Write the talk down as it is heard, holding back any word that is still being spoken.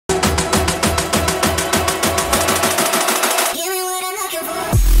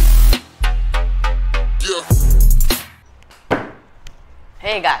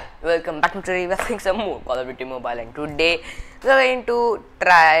Hey guys, welcome back to today. We're playing some more Call of Duty Mobile, and today we're going to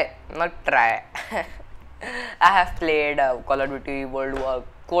I have played Call of Duty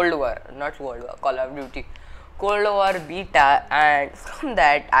Cold War, not World War, Call of Duty Cold War beta, and from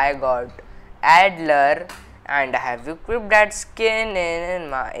that I got Adler, and I have equipped that skin in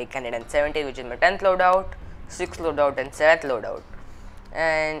my 870, which is my 10th loadout, 6th loadout, and 7th loadout.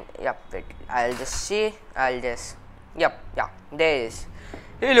 And yep, wait, yeah, there is.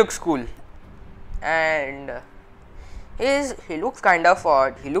 He looks cool, and he looks kind of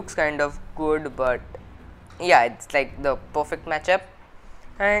odd, he looks kind of good, but yeah, it's like the perfect matchup,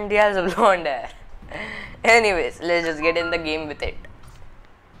 and he has a blonde hair. Anyways, let's just get in the game with it.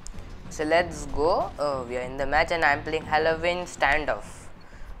 So let's go. We are in the match and I'm playing Halloween Standoff,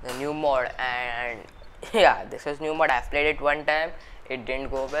 the new mod, and yeah, this was new mod. I've played it one time, it didn't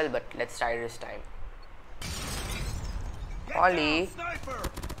go well, but let's try this time. Ollie.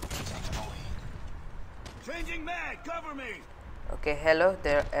 Changing mag, cover me. Okay, hello.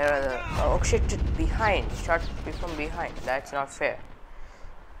 There. Oh shit! Behind. Shot me from behind. That's not fair.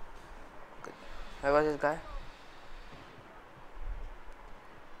 Okay. Where was this guy?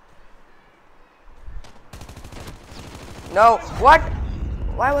 No. What?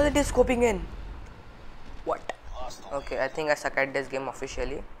 Why was it scoping in? What? Okay, I think I suck at this game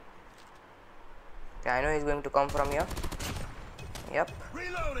officially. Okay, I know he's going to come from here. Yep.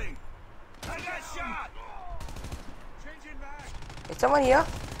 Reloading. I got shot. Changing mag. Is someone here?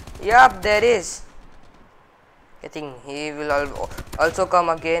 Yup, there is. I think he will also come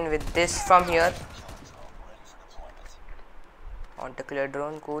again with this from here. On to clear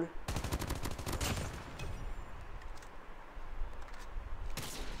drone, cool.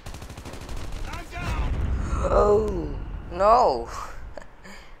 I'm down. Oh no!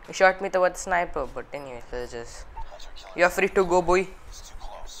 He shot me with sniper, but anyway, let's just. You're free to go, boy.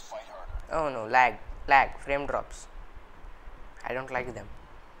 Oh no, lag, frame drops. I don't like them.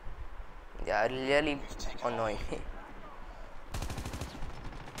 They are really annoying.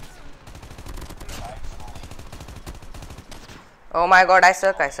 Oh my god, I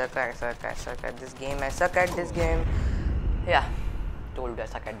suck at this game. I suck at this game. Yeah, told you I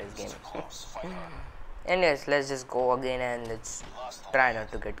suck at this game. Anyways, let's just go again and let's try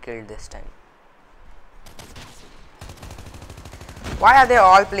not to get killed this time. Why are they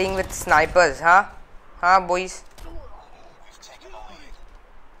all playing with snipers, huh? Huh, boys?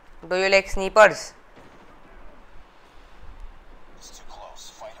 Do you like snipers?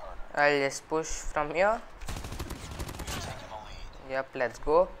 I'll just push from here. Yep, let's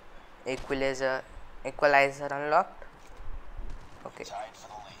go. Equalizer unlocked. Okay.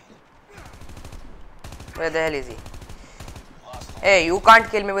 Where the hell is he? Hey, you can't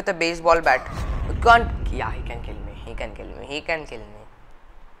kill me with a baseball bat. You can't. Yeah, he can kill me. He can kill me.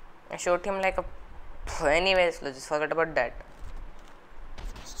 I shot him like a. Anyways, let's just forget about that.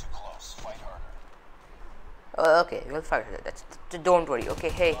 Oh, okay, we'll fight it. Don't worry. Okay,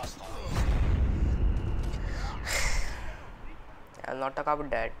 hey. I'll not talk about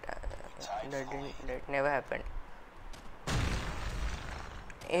that. That never happened.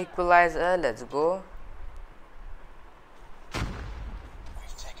 Equalizer. Let's go.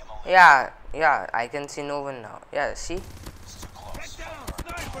 Yeah, I can see no one now. Yeah, see?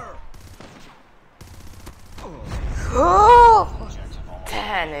 Oh!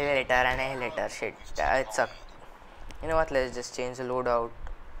 Annihilator, shit, it sucked. You know what, let's just change the loadout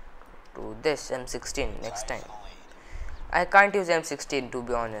to this M16 next time. I can't use M16 to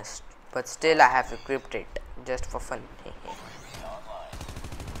be honest, but still I have equipped it just for fun.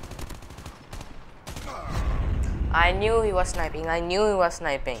 I knew he was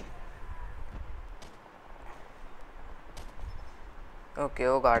sniping. Okay,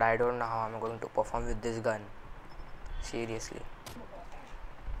 oh god, I don't know how I'm going to perform with this gun. Seriously.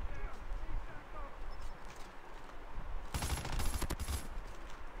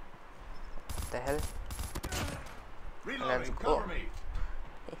 What the hell? Let's go.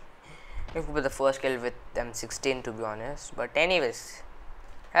 It would be the first kill with M16 to be honest. But anyways.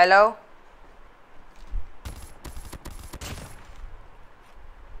 Hello?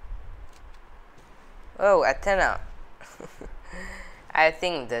 Oh, Athena. I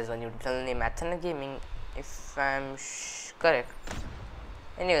think there's one YouTube name Athena Gaming, if I'm correct.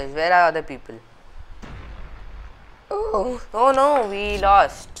 Anyways, where are other people? Oh no, we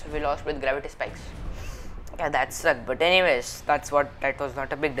lost with gravity spikes. Yeah, that sucked, but anyways, that was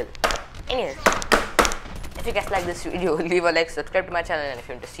not a big deal. Anyways, if you guys like this video, leave a like, subscribe to my channel, and if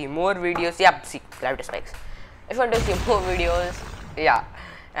you want to see more videos, yeah, see, gravity spikes. If you want to see more videos, yeah,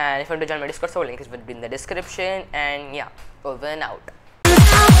 and if you want to join my Discord, so link is in the description, and yeah, over and out.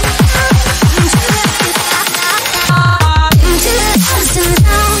 now.